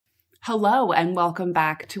Hello and welcome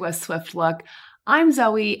back to a Swift Look. I'm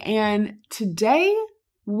Zoe, and today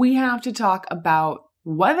we have to talk about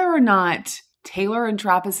whether or not Taylor and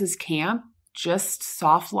Travis's camp just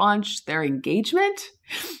soft launched their engagement.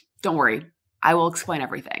 Don't worry, I will explain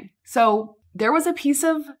everything. So there was a piece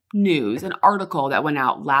of news, an article that went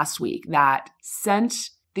out last week that sent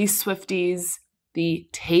these Swifties, the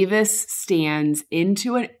Tayvis stans,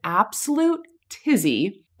 into an absolute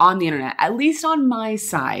tizzy on the internet. At least on my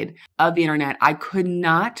side of the internet,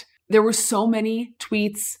 there were so many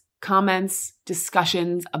tweets, comments,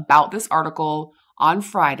 discussions about this article on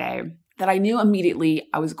Friday that I knew immediately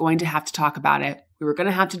I was going to have to talk about it. We were going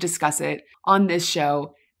to have to discuss it on this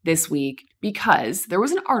show this week because there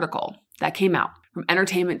was an article that came out from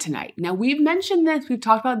Entertainment Tonight. Now, we've mentioned this, we've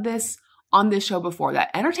talked about this on this show before, that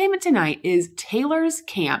Entertainment Tonight is Taylor's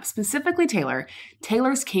camp, specifically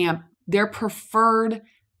Taylor's camp, their preferred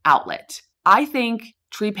outlet. I think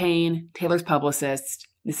Tree Payne, Taylor's publicist,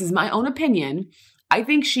 this is my own opinion, I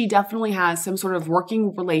think she definitely has some sort of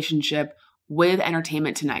working relationship with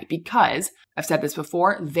Entertainment Tonight because, I've said this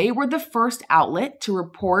before, they were the first outlet to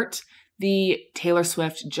report the Taylor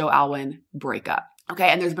Swift-Joe Alwyn breakup. Okay,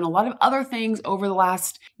 and there's been a lot of other things over the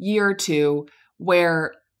last year or two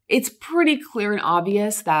where it's pretty clear and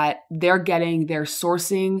obvious that they're getting their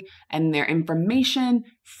sourcing and their information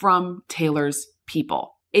from Taylor's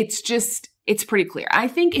people. It's pretty clear. I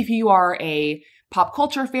think if you are a pop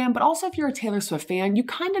culture fan, but also if you're a Taylor Swift fan, you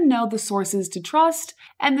kind of know the sources to trust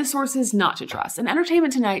and the sources not to trust. And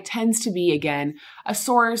Entertainment Tonight tends to be, again, a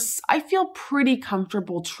source I feel pretty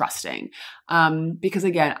comfortable trusting. Because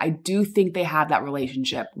again, I do think they have that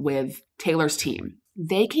relationship with Taylor's team.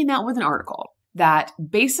 They came out with an article that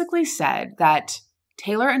basically said that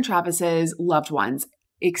Taylor and Travis's loved ones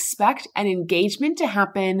expect an engagement to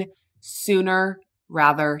happen sooner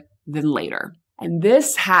rather than later. And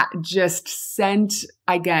this just sent,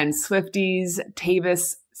 again, Swifties,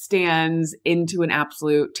 Tayvis stans into an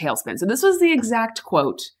absolute tailspin. So this was the exact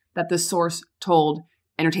quote that the source told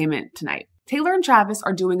Entertainment Tonight. Taylor and Travis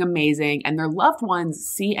are doing amazing, and their loved ones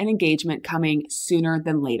see an engagement coming sooner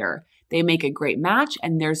than later. They make a great match,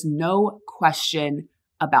 and there's no question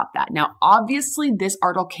about that. Now, obviously, this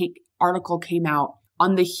article came out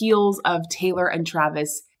on the heels of Taylor and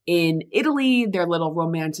Travis in Italy, their little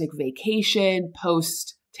romantic vacation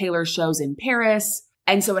post Taylor shows in Paris.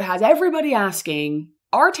 And so it has everybody asking,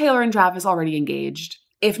 are Taylor and Travis already engaged?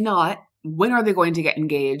 If not, when are they going to get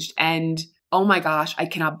engaged? And oh my gosh, I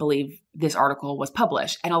cannot believe this article was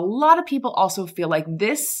published. And a lot of people also feel like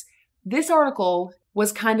this article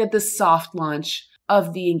was kind of the soft launch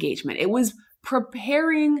of the engagement. It was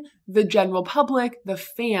preparing the general public, the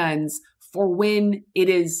fans, for when it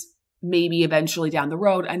is maybe eventually down the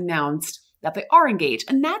road announced that they are engaged.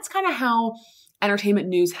 And that's kind of how entertainment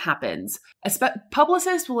news happens.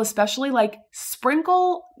 Publicists will especially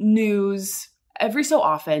sprinkle news every so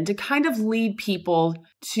often to kind of lead people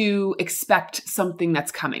to expect something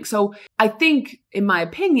that's coming. So I think, in my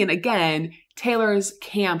opinion, again, Taylor's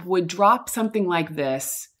camp would drop something like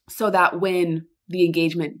this so that when the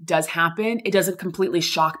engagement does happen, it doesn't completely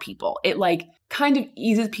shock people. It kind of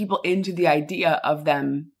eases people into the idea of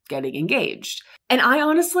them getting engaged. And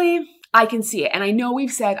I can see it. And I know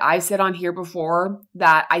I've said on here before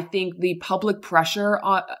that I think the public pressure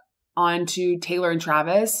onto Taylor and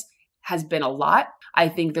Travis has been a lot. I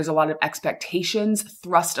think there's a lot of expectations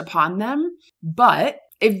thrust upon them. But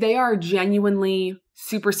if they are genuinely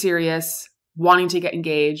super serious, wanting to get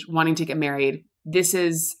engaged, wanting to get married,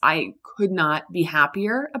 I could not be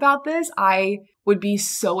happier about this. I would be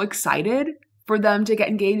so excited for them to get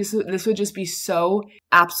engaged. This would just be so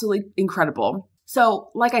absolutely incredible. So,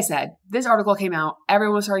 like I said, this article came out.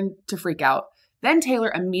 Everyone was starting to freak out. Then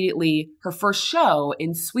Taylor immediately, her first show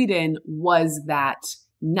in Sweden was that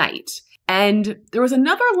night. And there was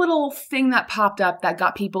another little thing that popped up that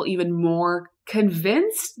got people even more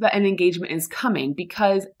convinced that an engagement is coming,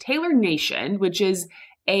 because Taylor Nation, which is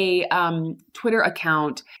a Twitter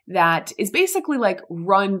account that is basically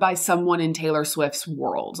run by someone in Taylor Swift's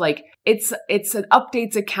world. It's an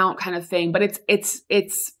updates account kind of thing, but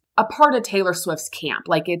it's a part of Taylor Swift's camp.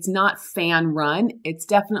 It's not fan run. It's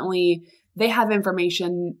definitely, they have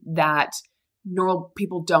information that normal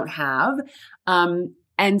people don't have.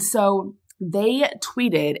 And so they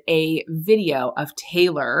tweeted a video of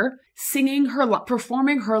Taylor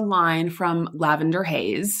performing her line from Lavender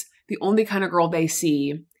Haze. The only kind of girl they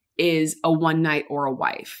see is a one night or a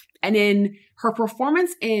wife. And in her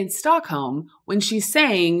performance in Stockholm, when she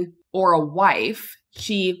sang or a wife,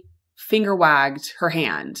 she finger wagged her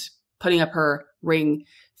hand, putting up her ring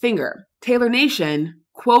finger. Taylor Nation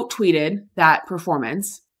quote tweeted that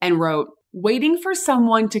performance and wrote, "Waiting for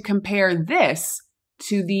someone to compare this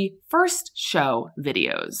to the first show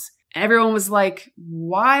videos." And everyone was like,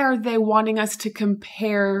 why are they wanting us to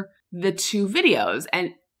compare the two videos?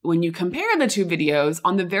 And when you compare the two videos,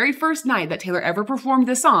 on the very first night that Taylor ever performed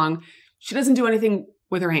this song, she doesn't do anything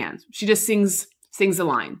with her hands. She just sings the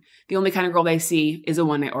line. The only kind of girl they see is a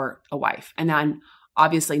one-night or a wife. And then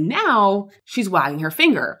obviously now she's wagging her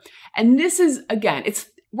finger. And this is, again,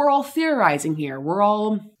 we're all theorizing here. We're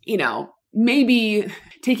all, maybe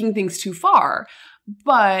taking things too far.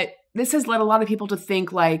 But this has led a lot of people to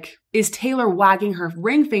think, like, is Taylor wagging her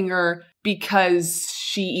ring finger because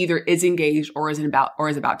she either is engaged or is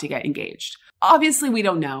about to get engaged? Obviously, we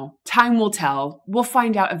don't know. Time will tell. We'll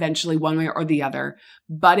find out eventually one way or the other.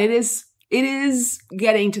 But it is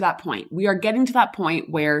getting to that point. We are getting to that point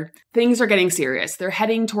where things are getting serious. They're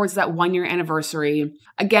heading towards that 1-year anniversary.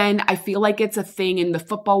 Again, I feel like it's a thing in the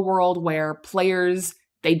football world where players,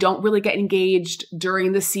 they don't really get engaged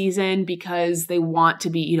during the season because they want to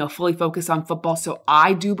be, fully focused on football. So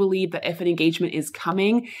I do believe that if an engagement is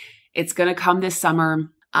coming, it's going to come this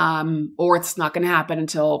summer, or it's not going to happen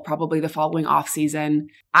until probably the following off season.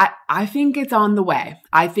 I think it's on the way.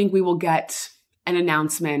 I think we will get an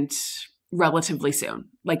announcement relatively soon,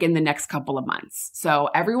 like in the next couple of months. So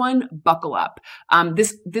everyone buckle up.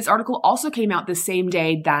 This article also came out the same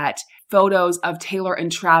day that photos of Taylor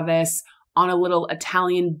and Travis on a little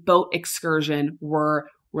Italian boat excursion were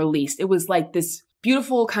released. It was like this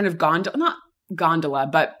beautiful kind of not gondola,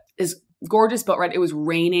 but this gorgeous boat ride. It was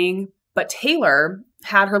raining, but Taylor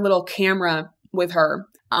had her little camera with her,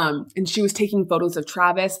 and she was taking photos of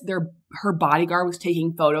Travis. Her bodyguard was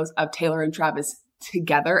taking photos of Taylor and Travis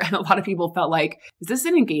together. And a lot of people felt like, is this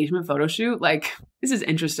an engagement photo shoot? Like, this is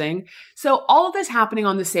interesting. So all of this happening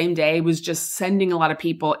on the same day was just sending a lot of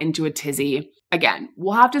people into a tizzy. Again,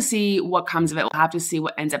 we'll have to see what comes of it. We'll have to see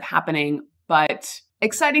what ends up happening, but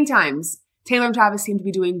exciting times. Taylor and Travis seem to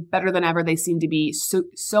be doing better than ever. They seem to be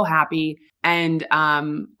so happy. And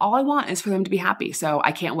all I want is for them to be happy. So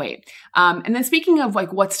I can't wait. And then speaking of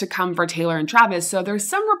like what's to come for Taylor and Travis, so there's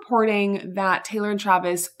some reporting that Taylor and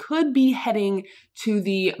Travis could be heading to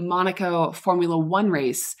the Monaco Formula One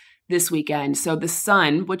race this weekend. So The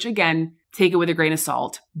Sun, which again, take it with a grain of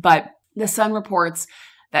salt, but The Sun reports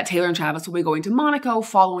that Taylor and Travis will be going to Monaco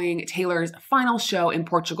following Taylor's final show in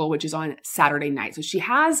Portugal, which is on Saturday night. So she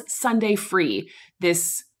has Sunday free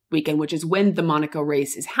this weekend, which is when the Monaco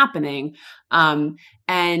race is happening.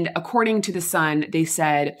 And according to The Sun, they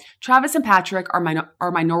said Travis and Patrick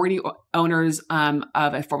are minority owners of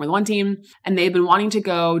a Formula One team, and they've been wanting to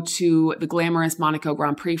go to the glamorous Monaco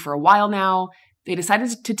Grand Prix for a while now. They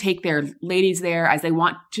decided to take their ladies there as they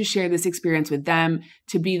want to share this experience with them,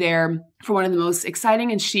 to be there for one of the most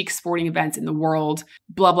exciting and chic sporting events in the world,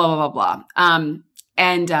 blah, blah, blah, blah, blah.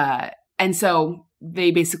 And so they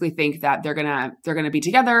basically think that they're gonna be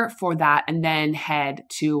together for that and then head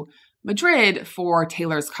to Madrid for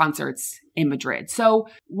Taylor's concerts in Madrid. So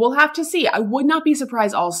we'll have to see. I would not be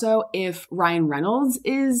surprised also if Ryan Reynolds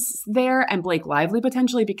is there and Blake Lively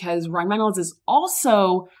potentially, because Ryan Reynolds is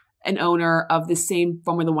also an owner of the same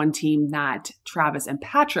Formula One team that Travis and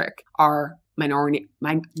Patrick are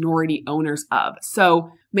minority owners of.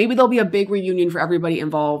 So maybe there'll be a big reunion for everybody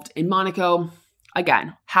involved in Monaco.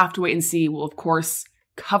 Again, have to wait and see. We'll, of course,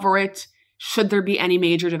 cover it should there be any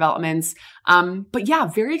major developments. But yeah,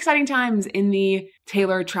 very exciting times in the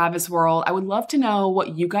Taylor-Travis world. I would love to know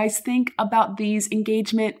what you guys think about these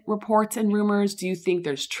engagement reports and rumors. Do you think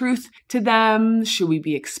there's truth to them? Should we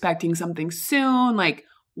be expecting something soon? Like,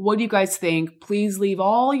 what do you guys think? Please leave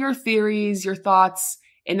all your theories, your thoughts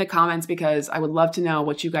in the comments, because I would love to know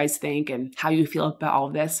what you guys think and how you feel about all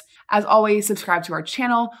of this. As always, subscribe to our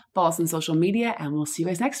channel, follow us on social media, and we'll see you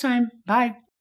guys next time. Bye.